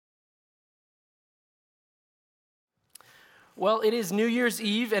Well, it is New Year's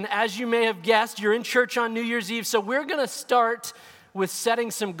Eve, and as you may have guessed, you're in church on New Year's Eve, so we're going to start with setting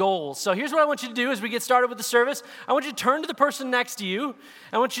some goals. So here's what I want you to do as we get started with the service. I want you to turn to the person next to you.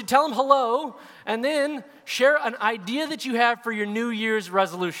 I want you to tell them hello, and then share an idea that you have for your New Year's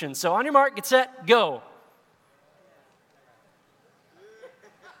resolution. So on your mark, get set, go.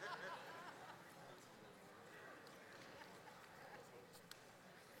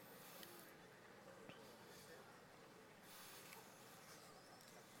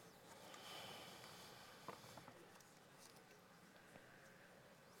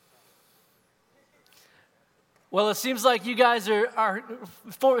 Well, it seems like you guys are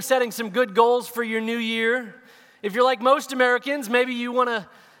setting some good goals for your new year. If you're like most Americans, maybe you want to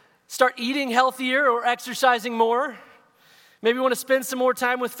start eating healthier or exercising more. Maybe you want to spend some more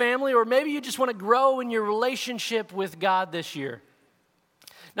time with family, or maybe you just want to grow in your relationship with God this year.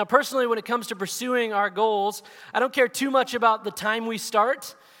 Now, personally, when it comes to pursuing our goals, I don't care too much about the time we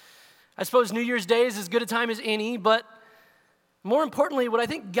start. I suppose New Year's Day is as good a time as any, but more importantly, what I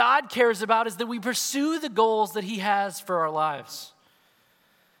think God cares about is that we pursue the goals that He has for our lives.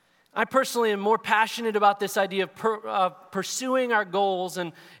 I personally am more passionate about this idea of pursuing our goals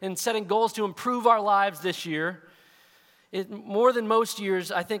and setting goals to improve our lives this year. More than most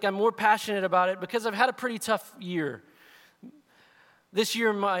years, I think I'm more passionate about it because I've had a pretty tough year. This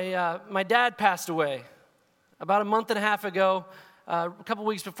year, my dad passed away. About a month and a half ago, a couple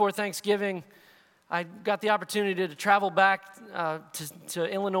weeks before Thanksgiving, I got the opportunity to travel back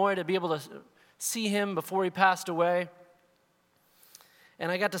to Illinois to be able to see him before he passed away. And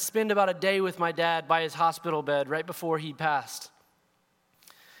I got to spend about a day with my dad by his hospital bed right before he passed.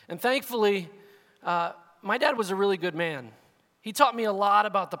 And thankfully, my dad was a really good man. He taught me a lot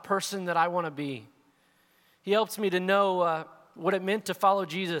about the person that I want to be. He helped me to know what it meant to follow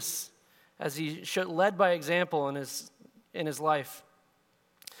Jesus as he led by example in his life.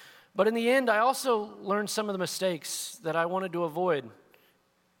 But in the end, I also learned some of the mistakes that I wanted to avoid.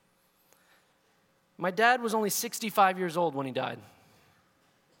 My dad was only 65 years old when he died.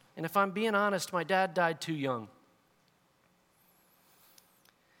 And if I'm being honest, my dad died too young.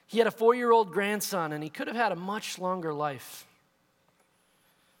 He had a 4-year-old grandson, and he could have had a much longer life.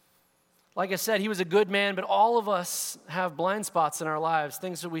 Like I said, he was a good man, but all of us have blind spots in our lives,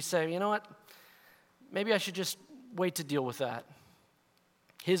 things that we say, you know what, maybe I should just wait to deal with that.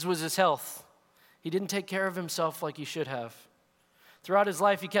 His was his health. He didn't take care of himself like he should have. Throughout his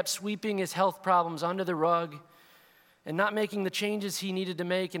life, he kept sweeping his health problems under the rug and not making the changes he needed to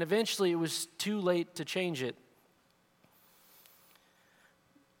make, and eventually it was too late to change it.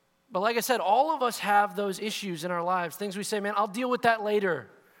 But like I said, all of us have those issues in our lives, things we say, man, I'll deal with that later.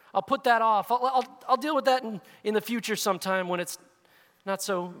 I'll put that off. I'll deal with that in the future sometime when it's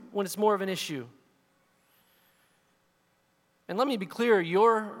more of an issue. And let me be clear,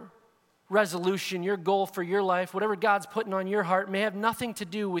 your resolution, your goal for your life, whatever God's putting on your heart, may have nothing to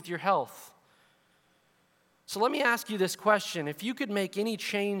do with your health. So let me ask you this question. If you could make any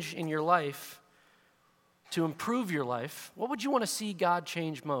change in your life to improve your life, what would you want to see God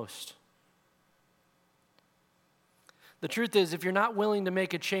change most? The truth is, if you're not willing to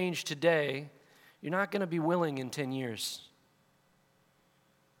make a change today, you're not going to be willing in 10 years.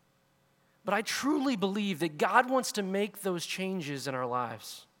 But I truly believe that God wants to make those changes in our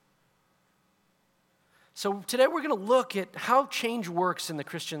lives. So today we're going to look at how change works in the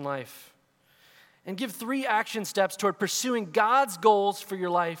Christian life and give 3 action steps toward pursuing God's goals for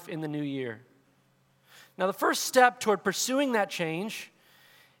your life in the new year. Now, the first step toward pursuing that change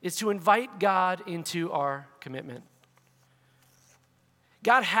is to invite God into our commitment.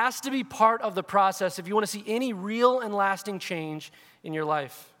 God has to be part of the process if you want to see any real and lasting change in your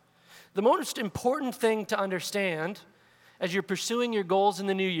life. The most important thing to understand as you're pursuing your goals in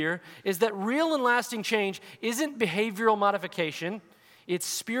the new year is that real and lasting change isn't behavioral modification, it's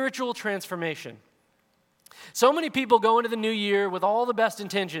spiritual transformation. So many people go into the new year with all the best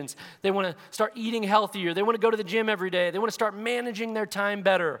intentions. They want to start eating healthier. They want to go to the gym every day. They want to start managing their time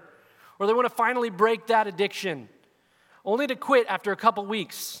better. Or they want to finally break that addiction, only to quit after a couple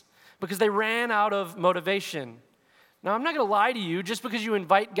weeks because they ran out of motivation. Now, I'm not going to lie to you. Just because you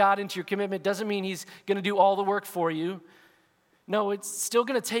invite God into your commitment doesn't mean He's going to do all the work for you. No, it's still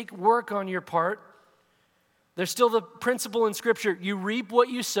going to take work on your part. There's still the principle in Scripture, you reap what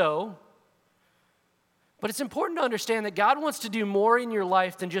you sow. But it's important to understand that God wants to do more in your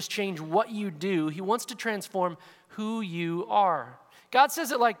life than just change what you do. He wants to transform who you are. God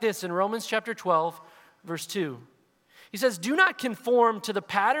says it like this in Romans chapter 12, verse 2. He says, do not conform to the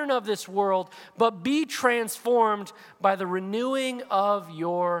pattern of this world, but be transformed by the renewing of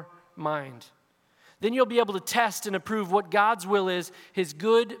your mind. Then you'll be able to test and approve what God's will is, his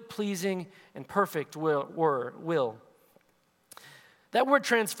good, pleasing, and perfect will. That word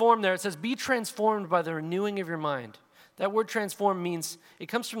transform there, it says, be transformed by the renewing of your mind. That word transform means, it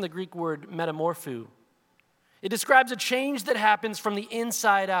comes from the Greek word metamorpho. It describes a change that happens from the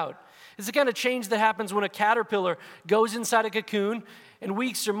inside out. It's the kind of change that happens when a caterpillar goes inside a cocoon and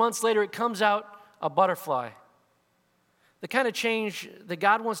weeks or months later it comes out a butterfly. The kind of change that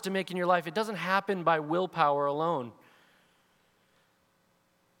God wants to make in your life, it doesn't happen by willpower alone.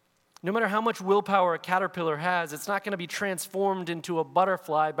 No matter how much willpower a caterpillar has, it's not going to be transformed into a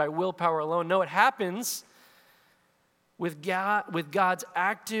butterfly by willpower alone. No, it happens with God's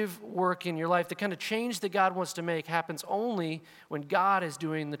active work in your life. The kind of change that God wants to make happens only when God is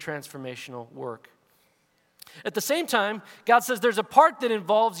doing the transformational work. At the same time, God says there's a part that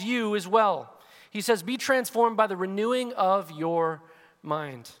involves you as well. He says, be transformed by the renewing of your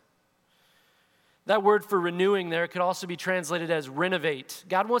mind. That word for renewing there could also be translated as renovate.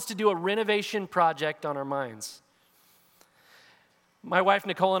 God wants to do a renovation project on our minds. My wife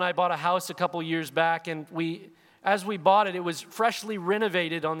Nicole and I bought a house a couple years back, and as we bought it, it was freshly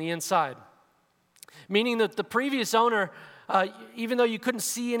renovated on the inside. Meaning that the previous owner, even though you couldn't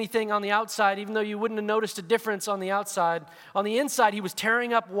see anything on the outside, even though you wouldn't have noticed a difference on the outside, on the inside he was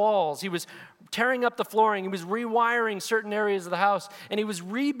tearing up walls, he was tearing up the flooring, he was rewiring certain areas of the house, and he was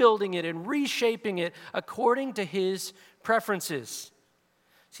rebuilding it and reshaping it according to his preferences.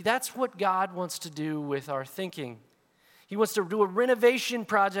 See, that's what God wants to do with our thinking. He wants to do a renovation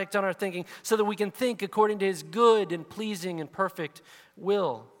project on our thinking so that we can think according to his good and pleasing and perfect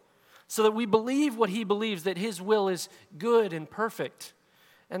will. So that we believe what he believes, that his will is good and perfect.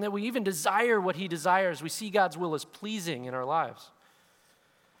 And that we even desire what he desires. We see God's will as pleasing in our lives.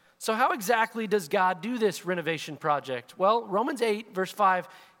 So how exactly does God do this renovation project? Well, Romans 8, verse 5,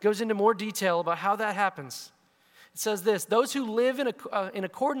 goes into more detail about how that happens. It says this, those who live in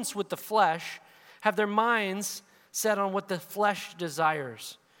accordance with the flesh have their minds set on what the flesh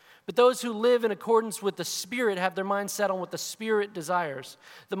desires. But those who live in accordance with the Spirit have their mind set on what the Spirit desires.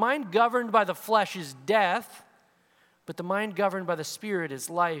 The mind governed by the flesh is death, but the mind governed by the Spirit is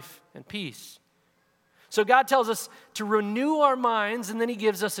life and peace. So God tells us to renew our minds, and then he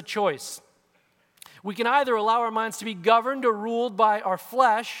gives us a choice. We can either allow our minds to be governed or ruled by our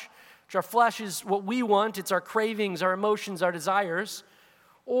flesh, which our flesh is what we want, it's our cravings, our emotions, our desires,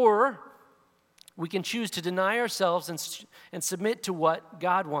 or we can choose to deny ourselves and submit to what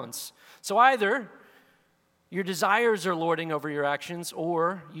God wants. So either your desires are lording over your actions,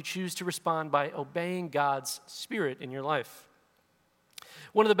 or you choose to respond by obeying God's Spirit in your life.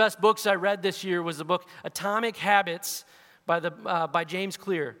 One of the best books I read this year was the book Atomic Habits by James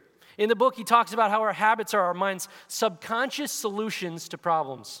Clear. In the book, he talks about how our habits are our mind's subconscious solutions to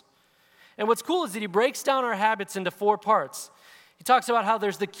problems. And what's cool is that he breaks down our habits into 4 parts. He talks about how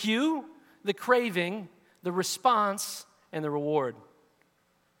there's the cue, the craving, the response, and the reward.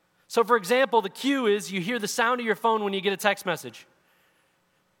 So for example, the cue is you hear the sound of your phone when you get a text message.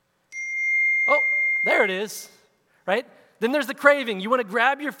 Oh, there it is, right? Then there's the craving. You want to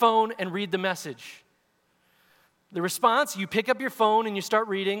grab your phone and read the message. The response, you pick up your phone and you start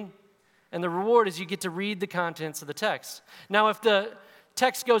reading, and the reward is you get to read the contents of the text. Now, if the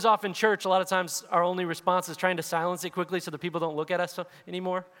text goes off in church, a lot of times our only response is trying to silence it quickly so that people don't look at us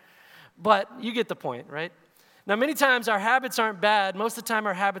anymore. But you get the point, right? Now, many times our habits aren't bad. Most of the time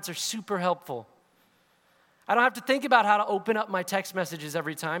our habits are super helpful. I don't have to think about how to open up my text messages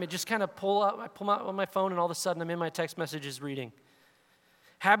every time. It just kind of I pull out on my phone and all of a sudden I'm in my text messages reading.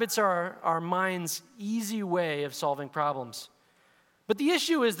 Habits are our mind's easy way of solving problems. But the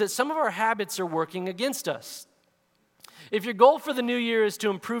issue is that some of our habits are working against us. If your goal for the new year is to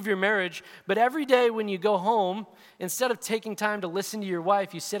improve your marriage, but every day when you go home, instead of taking time to listen to your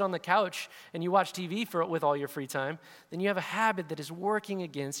wife, you sit on the couch and you watch TV with all your free time, then you have a habit that is working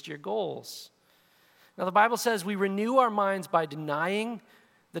against your goals. Now, the Bible says we renew our minds by denying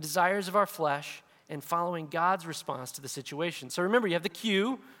the desires of our flesh and following God's response to the situation. So remember, you have the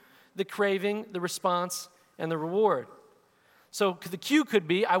cue, the craving, the response, and the reward. So the cue could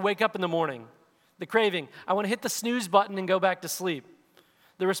be, I wake up in the morning. The craving, I want to hit the snooze button and go back to sleep.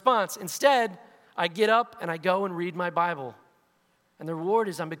 The response, instead, I get up and I go and read my Bible. And the reward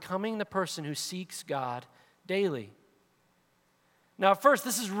is I'm becoming the person who seeks God daily. Now, at first,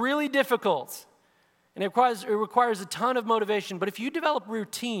 this is really difficult. And it requires a ton of motivation. But if you develop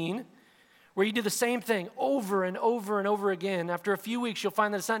routine where you do the same thing over and over and over again, after a few weeks, you'll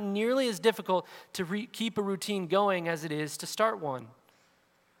find that it's not nearly as difficult to keep a routine going as it is to start one.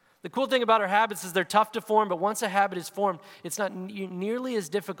 The cool thing about our habits is they're tough to form, but once a habit is formed, it's not nearly as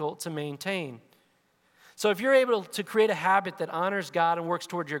difficult to maintain. So if you're able to create a habit that honors God and works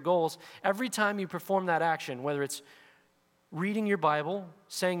towards your goals, every time you perform that action, whether it's reading your Bible,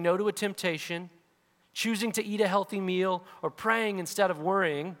 saying no to a temptation, choosing to eat a healthy meal, or praying instead of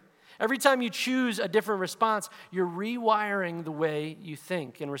worrying, every time you choose a different response, you're rewiring the way you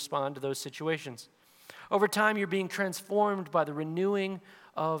think and respond to those situations. Over time, you're being transformed by the renewing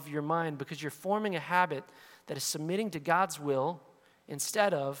of your mind because you're forming a habit that is submitting to God's will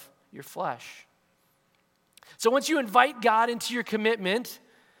instead of your flesh. So once you invite God into your commitment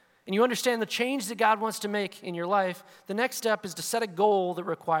and you understand the change that God wants to make in your life, the next step is to set a goal that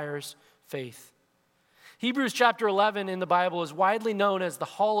requires faith. Hebrews chapter 11 in the Bible is widely known as the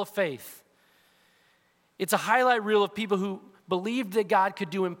Hall of Faith. It's a highlight reel of people who believed that God could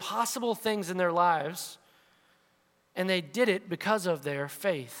do impossible things in their lives, and they did it because of their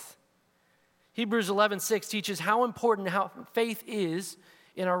faith. Hebrews 11:6 teaches how important how faith is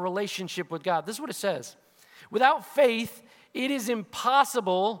in our relationship with God. This is what it says. Without faith, it is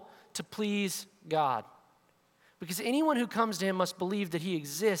impossible to please God. Because anyone who comes to him must believe that he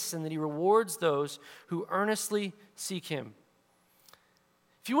exists and that he rewards those who earnestly seek him.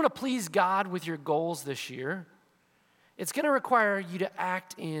 If you want to please God with your goals this year, it's going to require you to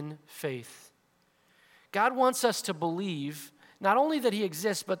act in faith. God wants us to believe not only that he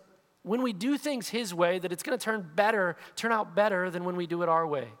exists, but when we do things his way, that it's going to turn out better than when we do it our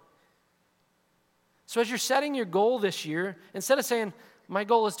way. So as you're setting your goal this year, instead of saying, my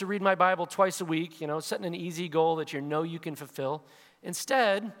goal is to read my Bible twice a week, setting an easy goal that you can fulfill.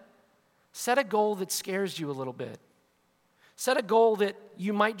 Instead, set a goal that scares you a little bit. Set a goal that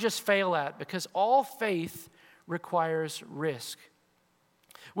you might just fail at because all faith requires risk.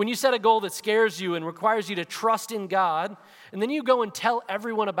 When you set a goal that scares you and requires you to trust in God, and then you go and tell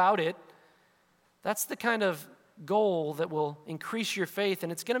everyone about it, that's the kind of goal that will increase your faith,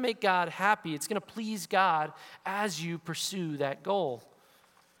 and it's going to make God happy. It's going to please God as you pursue that goal.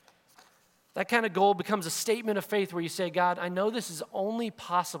 That kind of goal becomes a statement of faith where you say, God, I know this is only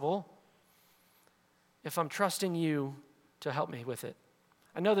possible if I'm trusting you to help me with it.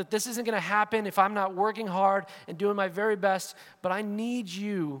 I know that this isn't going to happen if I'm not working hard and doing my very best, but I need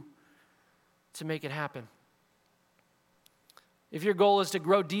you to make it happen. If your goal is to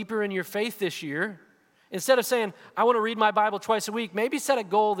grow deeper in your faith this year, instead of saying, I want to read my Bible twice a week, maybe set a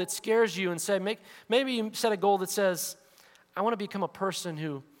goal that scares you and say, maybe you set a goal that says, I want to become a person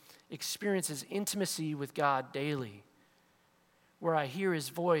who experiences intimacy with God daily, where I hear his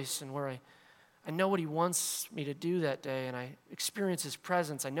voice and where I know what he wants me to do that day and I experience his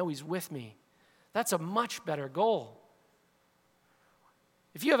presence. I know he's with me. That's a much better goal.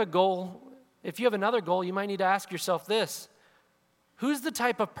 If you have another goal, you might need to ask yourself this. Who's the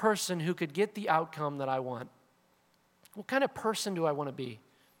type of person who could get the outcome that I want? What kind of person do I want to be?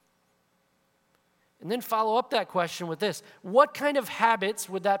 And then follow up that question with this. What kind of habits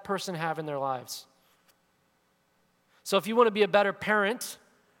would that person have in their lives? So if you want to be a better parent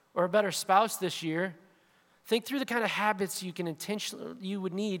or a better spouse this year, think through the kind of habits you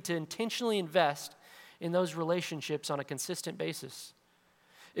would need to intentionally invest in those relationships on a consistent basis.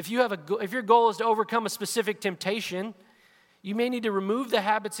 If your goal is to overcome a specific temptation, you may need to remove the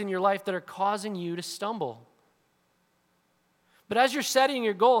habits in your life that are causing you to stumble. But as you're setting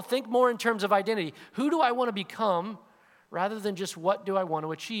your goal, think more in terms of identity. Who do I want to become rather than just what do I want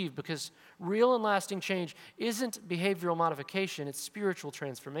to achieve? Because real and lasting change isn't behavioral modification, it's spiritual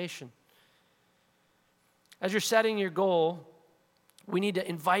transformation. As you're setting your goal, we need to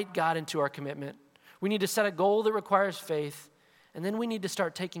invite God into our commitment. We need to set a goal that requires faith, and then we need to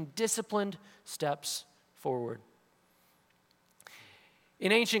start taking disciplined steps forward.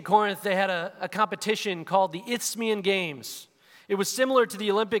 In ancient Corinth, they had a competition called the Isthmian Games. It was similar to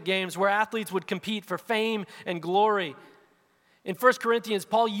the Olympic Games where athletes would compete for fame and glory. In 1 Corinthians,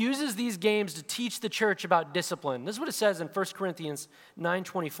 Paul uses these games to teach the church about discipline. This is what it says in 1 Corinthians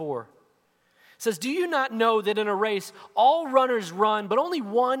 9:24. It says, do you not know that in a race all runners run, but only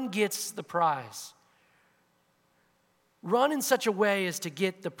one gets the prize? Run in such a way as to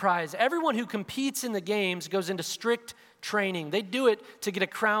get the prize. Everyone who competes in the games goes into strict training. They do it to get a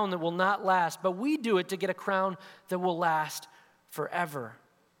crown that will not last, but we do it to get a crown that will last forever.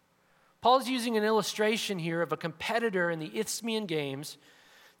 Paul's using an illustration here of a competitor in the Isthmian Games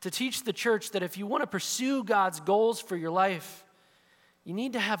to teach the church that if you want to pursue God's goals for your life, you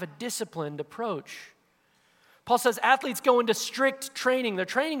need to have a disciplined approach. Paul says athletes go into strict training. They're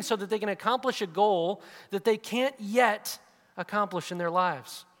training so that they can accomplish a goal that they can't yet accomplish in their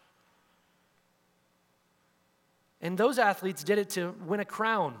lives. And those athletes did it to win a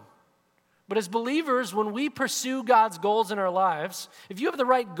crown. But as believers, when we pursue God's goals in our lives, if you have the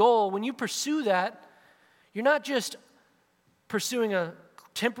right goal, when you pursue that, you're not just pursuing a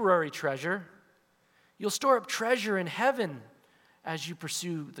temporary treasure. You'll store up treasure in heaven as you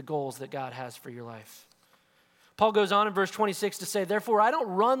pursue the goals that God has for your life. Paul goes on in verse 26 to say, therefore, I don't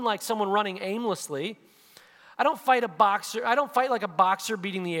run like someone running aimlessly. I don't fight like a boxer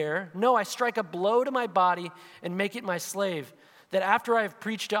beating the air. No, I strike a blow to my body and make it my slave, that after I have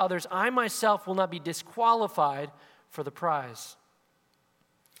preached to others, I myself will not be disqualified for the prize.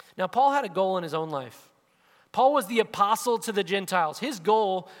 Now, Paul had a goal in his own life. Paul was the apostle to the Gentiles. His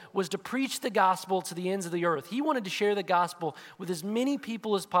goal was to preach the gospel to the ends of the earth. He wanted to share the gospel with as many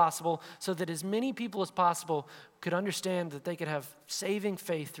people as possible so that as many people as possible could understand that they could have saving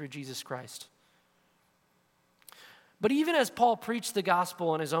faith through Jesus Christ. But even as Paul preached the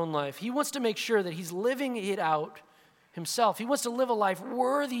gospel in his own life, he wants to make sure that he's living it out himself. He wants to live a life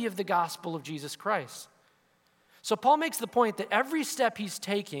worthy of the gospel of Jesus Christ. So Paul makes the point that every step he's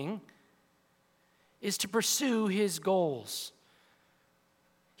taking is to pursue his goals.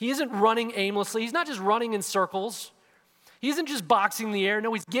 He isn't running aimlessly. He's not just running in circles. He isn't just boxing the air.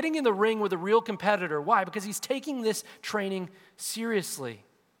 No, he's getting in the ring with a real competitor. Why? Because he's taking this training seriously.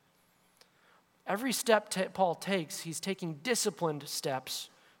 Every step Paul takes, he's taking disciplined steps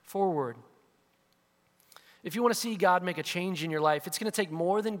forward. If you want to see God make a change in your life, it's going to take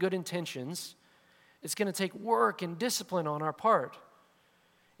more than good intentions. It's going to take work and discipline on our part.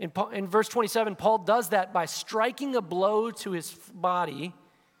 In verse 27, Paul does that by striking a blow to his body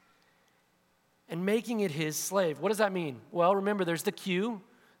and making it his slave. What does that mean? Well, remember, there's the cue,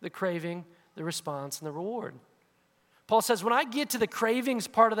 the craving, the response, and the reward. Paul says, when I get to the cravings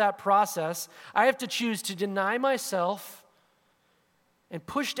part of that process, I have to choose to deny myself and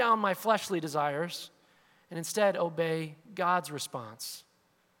push down my fleshly desires and instead obey God's response.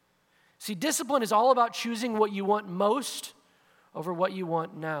 See, discipline is all about choosing what you want most over what you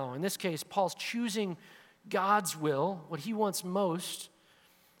want now. In this case, Paul's choosing God's will, what he wants most,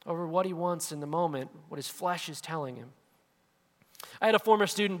 over what he wants in the moment, what his flesh is telling him. I had a former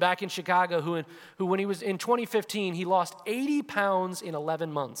student back in Chicago who when he was in 2015, he lost 80 pounds in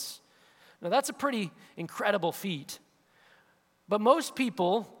 11 months. Now, that's a pretty incredible feat. But most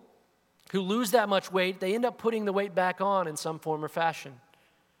people who lose that much weight, they end up putting the weight back on in some form or fashion.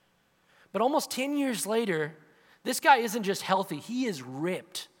 But almost 10 years later, this guy isn't just healthy, he is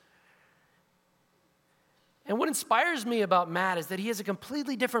ripped. And what inspires me about Matt is that he has a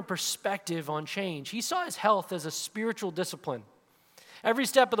completely different perspective on change. He saw his health as a spiritual discipline. Every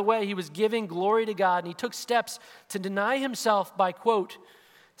step of the way, he was giving glory to God, and he took steps to deny himself by, quote,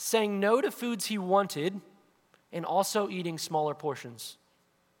 saying no to foods he wanted and also eating smaller portions.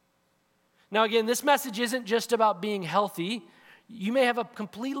 Now, again, this message isn't just about being healthy. You may have a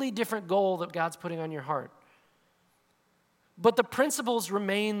completely different goal that God's putting on your heart. But the principles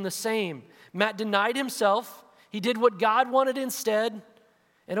remain the same. Matt denied himself. He did what God wanted instead.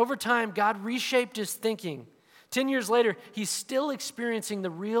 And over time, God reshaped his thinking. 10 years later, he's still experiencing the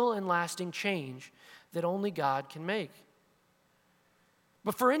real and lasting change that only God can make.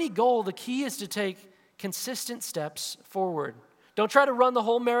 But for any goal, the key is to take consistent steps forward. Don't try to run the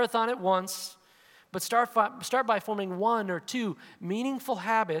whole marathon at once, but start by forming one or two meaningful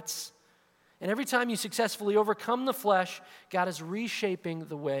habits. And every time you successfully overcome the flesh, God is reshaping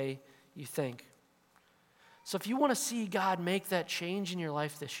the way you think. So if you want to see God make that change in your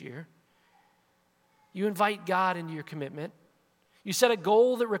life this year, you invite God into your commitment. You set a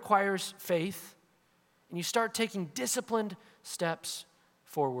goal that requires faith, and you start taking disciplined steps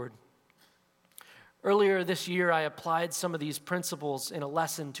forward. Earlier this year, I applied some of these principles in a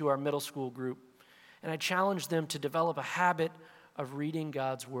lesson to our middle school group, and I challenged them to develop a habit of reading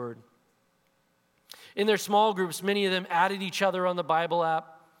God's Word. In their small groups, many of them added each other on the Bible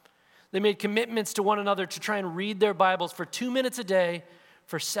app. They made commitments to one another to try and read their Bibles for 2 minutes a day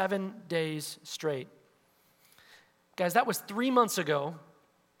for 7 days straight. Guys, that was 3 months ago.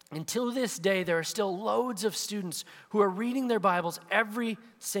 Until this day, there are still loads of students who are reading their Bibles every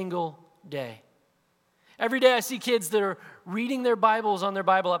single day. Every day I see kids that are reading their Bibles on their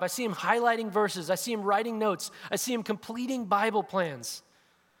Bible app. I see them highlighting verses. I see them writing notes. I see them completing Bible plans.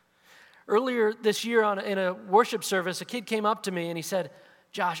 Earlier this year in a worship service, a kid came up to me and he said,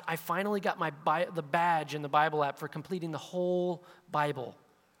 Josh, I finally got the badge in the Bible app for completing the whole Bible.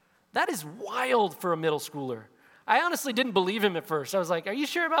 That is wild for a middle schooler. I honestly didn't believe him at first. I was like, are you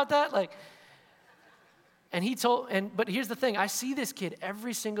sure about that? But here's the thing. I see this kid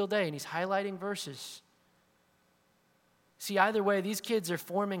every single day and he's highlighting verses. See, either way, these kids are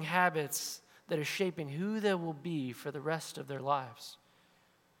forming habits that are shaping who they will be for the rest of their lives.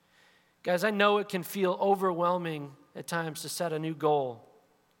 Guys, I know it can feel overwhelming at times to set a new goal.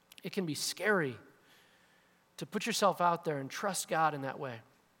 It can be scary. to put yourself out there and trust God in that way.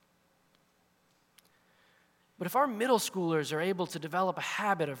 But if our middle schoolers are able to develop a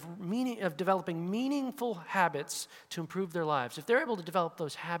habit of developing meaningful habits to improve their lives, if they're able to develop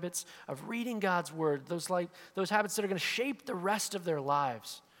those habits of reading God's word, those habits that are going to shape the rest of their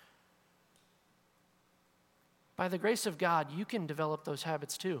lives, by the grace of God, you can develop those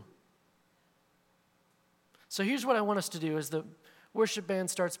habits too. So here's what I want us to do as the worship band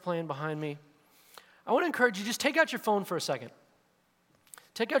starts playing behind me. I want to encourage you, just take out your phone for a second.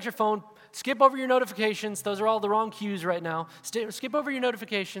 Take out your phone, skip over your notifications. Those are all the wrong cues right now. Skip over your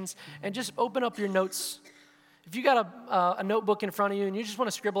notifications and just open up your notes. If you got a notebook in front of you and you just want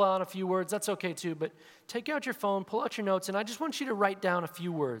to scribble out a few words, that's okay too. But take out your phone, pull out your notes, and I just want you to write down a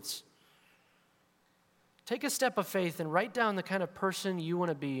few words. Take a step of faith and write down the kind of person you want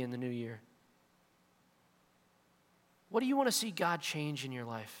to be in the new year. What do you want to see God change in your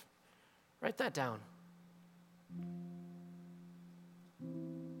life? Write that down.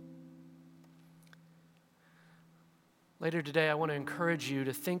 Later today, I want to encourage you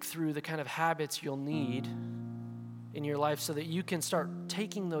to think through the kind of habits you'll need in your life so that you can start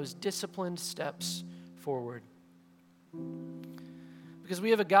taking those disciplined steps forward. Because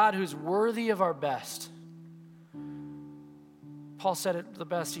we have a God who's worthy of our best. Paul said it the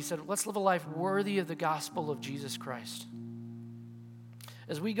best. He said, let's live a life worthy of the gospel of Jesus Christ.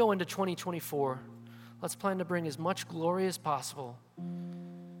 As we go into 2024, let's plan to bring as much glory as possible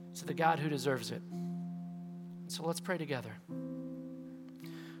to the God who deserves it. So let's pray together.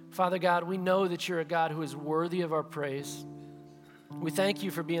 Father God, we know that you're a God who is worthy of our praise. We thank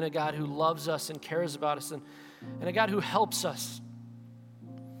you for being a God who loves us and cares about us and a God who helps us.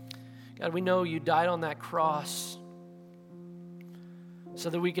 God, we know you died on that cross so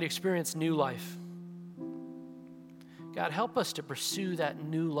that we could experience new life. God, help us to pursue that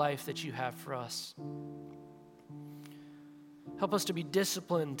new life that you have for us. Help us to be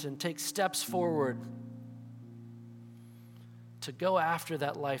disciplined and take steps forward to go after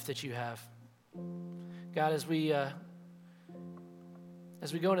that life that you have. God, as we go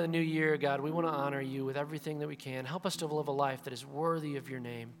into the new year, God, we want to honor you with everything that we can. Help us to live a life that is worthy of your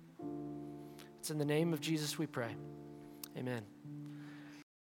name. It's in the name of Jesus we pray. Amen.